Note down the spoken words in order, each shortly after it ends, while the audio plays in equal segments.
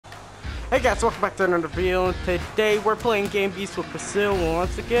Hey guys, welcome back to another video, and today we're playing Game Beast with Basil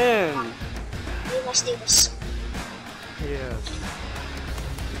once again. We must do this. Yes.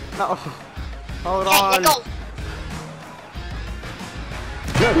 No. Hold Hey, on. let go.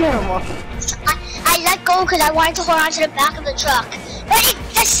 Come on. I let go because I wanted to hold on to the back of the truck. But it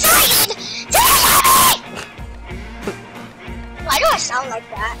decided to hit me! Why do I sound like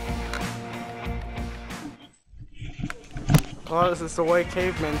that? Well, this is the way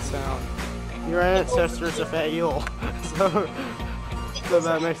cavemen sound. Your ancestors are fail. So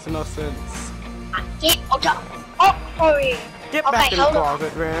that makes no sense. Get out. Oh, yeah. Get Okay, back in the hold on.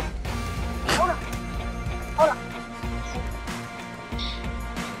 closet, man. Hold on. Hold on.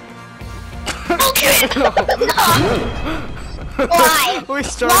 Okay. No. Why? We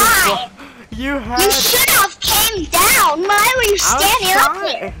started. Why? You had. You should have came down. Why were you standing up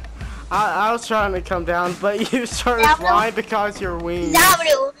here? I was trying to come down, but you started Zabru. flying because your wings.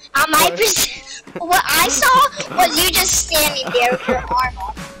 Zabru, what I saw was you just standing there with your arm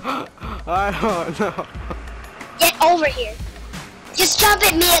up. I don't know. Get over here. Just jump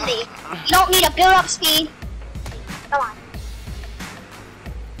immediately. You don't need to build up speed. Come on.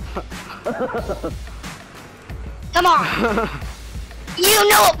 Come on. You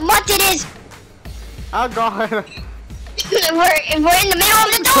know what month it is. Oh god. we're in the middle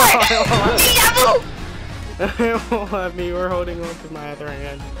of the door. Zabru. It won't let me. We're holding on to my other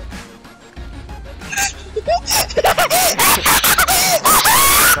hand.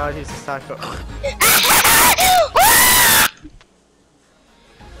 God, he's a psycho.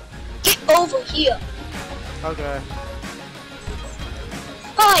 Get over here. Okay.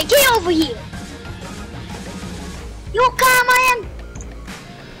 Alright, get over here. You come on.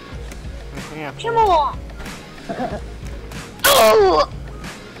 Yeah. Come on. Oh.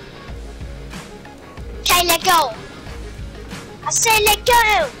 Okay, let go. I said let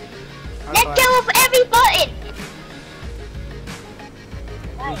go. Let go of every button.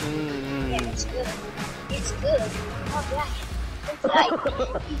 Right. Yeah, it's good. It's good. Alright. Alright.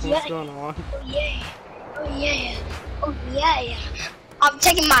 What's Yeah. going on? Oh yeah. Oh yeah. Oh yeah. I'm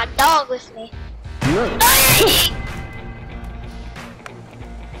taking my dog with me. Hey!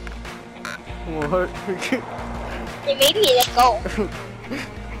 What? They made me let go.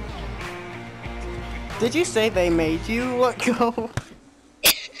 Did you say they made you let go?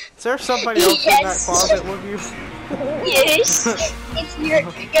 Is there somebody else in that Yes. closet with you? Yes. It's your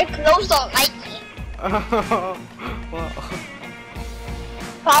clothes don't like me. Well,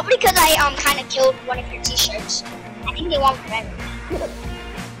 Probably because I kind of killed one of your t-shirts. I think they want forever.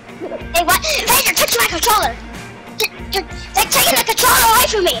 Hey, what? Hey, you're touching my controller! They're taking the controller away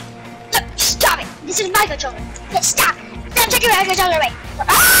from me! Stop it! This is my controller. Stop! Stop taking my controller away!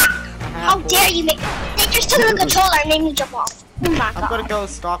 Ah! How dare you make... They just took the controller and made me jump off. Oh my god. I'm gonna go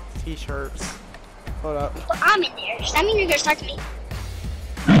stock the t-shirts. Hold up. Well, I'm in there. Does that mean you're gonna start to me?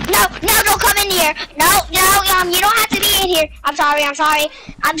 No, don't come in here. No, you don't have to be in here. I'm sorry.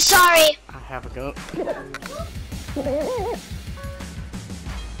 I have a gun.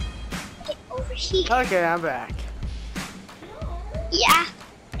 Get over here. Okay, I'm back. Yeah,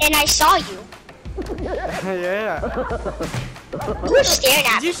 and I saw you. Yeah. You were staring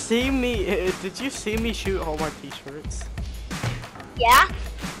at Did me. you see me? Did you see me shoot all my t-shirts? Yeah.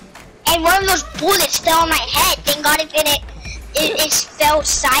 And one of those bullets fell on my head. Thank God it fell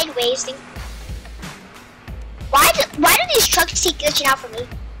sideways. Why do these trucks keep glitching out for me?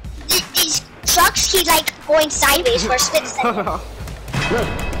 These trucks keep like going sideways for a split second.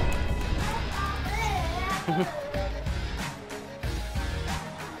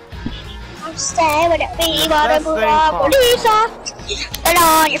 I'm staying with it, be Best thing possible. and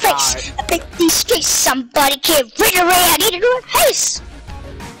on your face. I pick these streets, somebody can't rid of I need to do it face.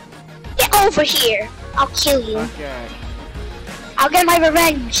 Get over here. I'll kill you. Okay. I'll get my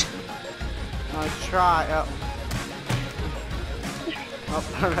revenge. I'll try. Oh,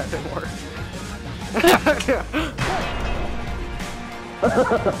 that didn't work.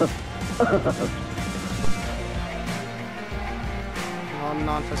 I'm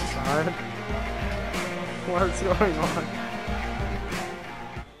not the side. What's going on?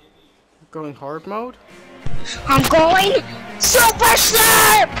 Going hard mode? I'm going Super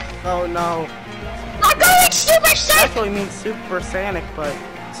Slurp! Oh no. I'm going Super Slurp! Actually means super sanic, but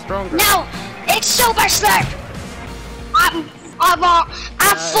stronger. No, it's Super Slurp! I'm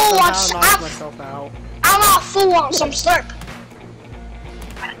full on myself out. I'm all full on some slurp.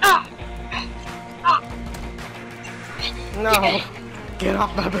 No. Get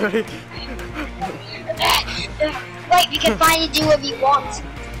off my booty. Wait, we can finally do what we want.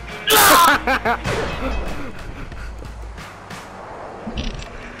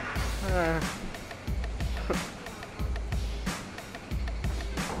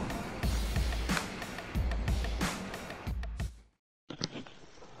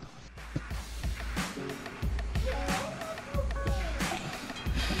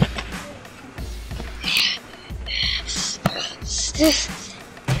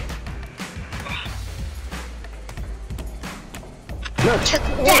 Check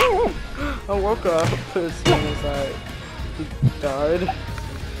that. I woke up as soon as I died.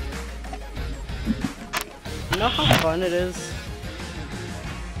 You know how fun it is?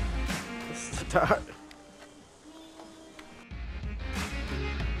 Just to die.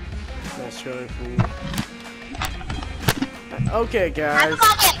 That's really cool. Okay, guys. I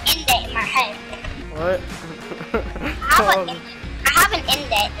have an indent in my head. What? I have an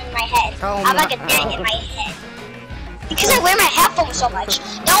indent in my head. Tell I have like a me dent how. in my head. Because I wear my headphones so much.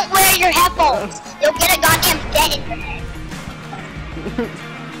 Don't wear your headphones. You'll get a goddamn dent in your head.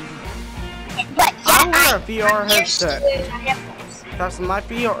 But yeah, I wear a VR I'm used to headset. wearing my headphones. Cause my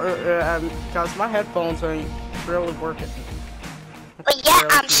VR, cause my headphones ain't really working. But yeah,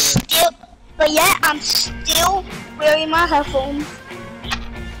 I'm still wearing my headphones.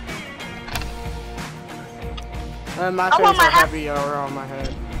 And my I face want my will have VR on my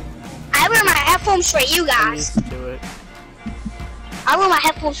head. I wear my headphones for you I'm guys. used to it. I wear my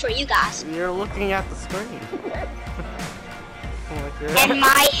headphones for you guys. You're looking at the screen. And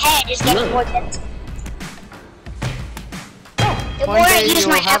my head is getting more dense. The One more I day use you'll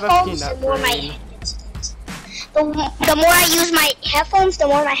my have a headphones, the peanut more my brain. head gets dense. The more I use my headphones, the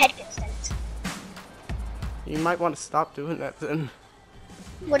more my head gets dense. You might want to stop doing that then.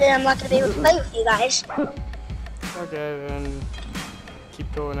 Well, then I'm not gonna be able to play with you guys. Okay, then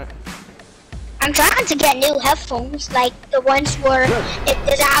keep doing it. I'm trying to get new headphones, like the ones where it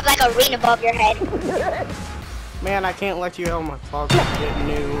doesn't have like a ring above your head. Man, I can't let you out of my closet to get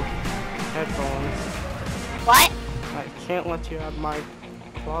new headphones. What? I can't let you out of my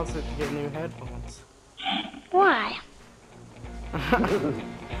closet to get new headphones. Why?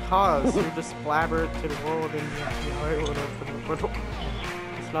 Cause you just blabbered to the world and you have to be able to open the door.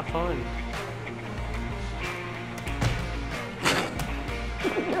 It's not fun.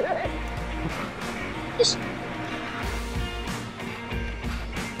 Just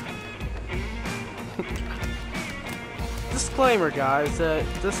Disclaimer, guys,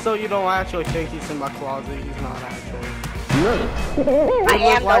 just so you don't actually think he's in my closet, he's not actually. I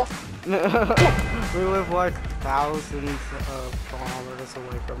am though. We live like thousands of kilometers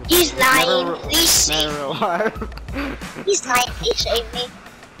away from each He's other. lying. Never- Please never real life. He's lying. He saved me.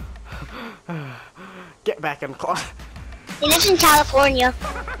 Get back in the closet. He lives in California.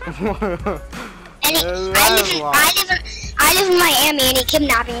 And I live in Miami, and he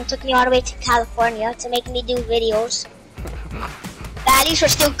kidnapped me and took me all the way to California to make me do videos. But at least we're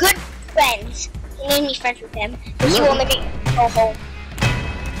still good friends. He made me friends with him, but he won't let me go home.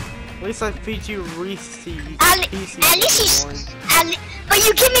 At least I feed you Reese's At Pieces least in he's. the morning. But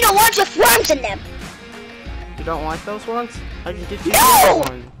you give me the ones with worms in them. You don't like those ones? I can get you No! the other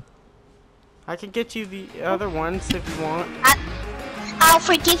one. I can get you the other ones if you want. I'll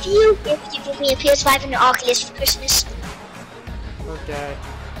forgive you if you give me a PS5 and an Oculus for Christmas. Okay.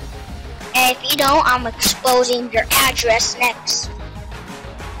 And if you don't, I'm exposing your address next.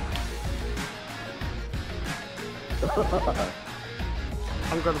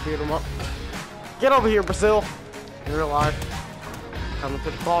 I'm gonna beat him up. Get over here, Brazil. In real life. Coming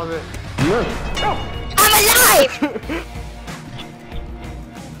to the closet. I'm alive!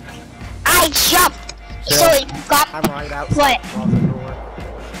 I jumped, so it got. I'm right outside What? the closet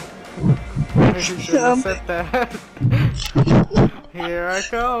door. You should have said that. Here I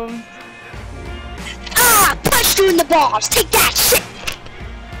come. Ah! Punched you in the balls! Take that shit!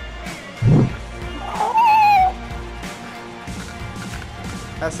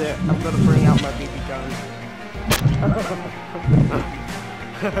 That's it. I'm gonna bring out my BB gun.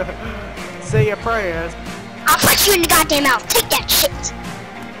 Say your prayers. I'll punch you in the goddamn mouth! Take that shit!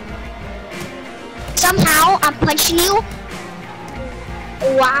 Somehow, I'm punching you.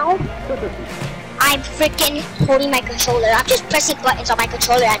 Wow. I'm freaking holding my controller. I'm just pressing buttons on my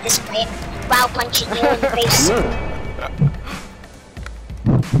controller at this point while punching you in the face.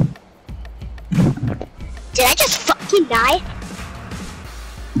 Did I just fucking die?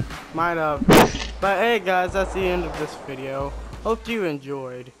 Might have. But hey guys, that's the end of this video. Hope you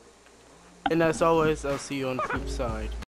enjoyed. And as always, I'll see you on the flip side.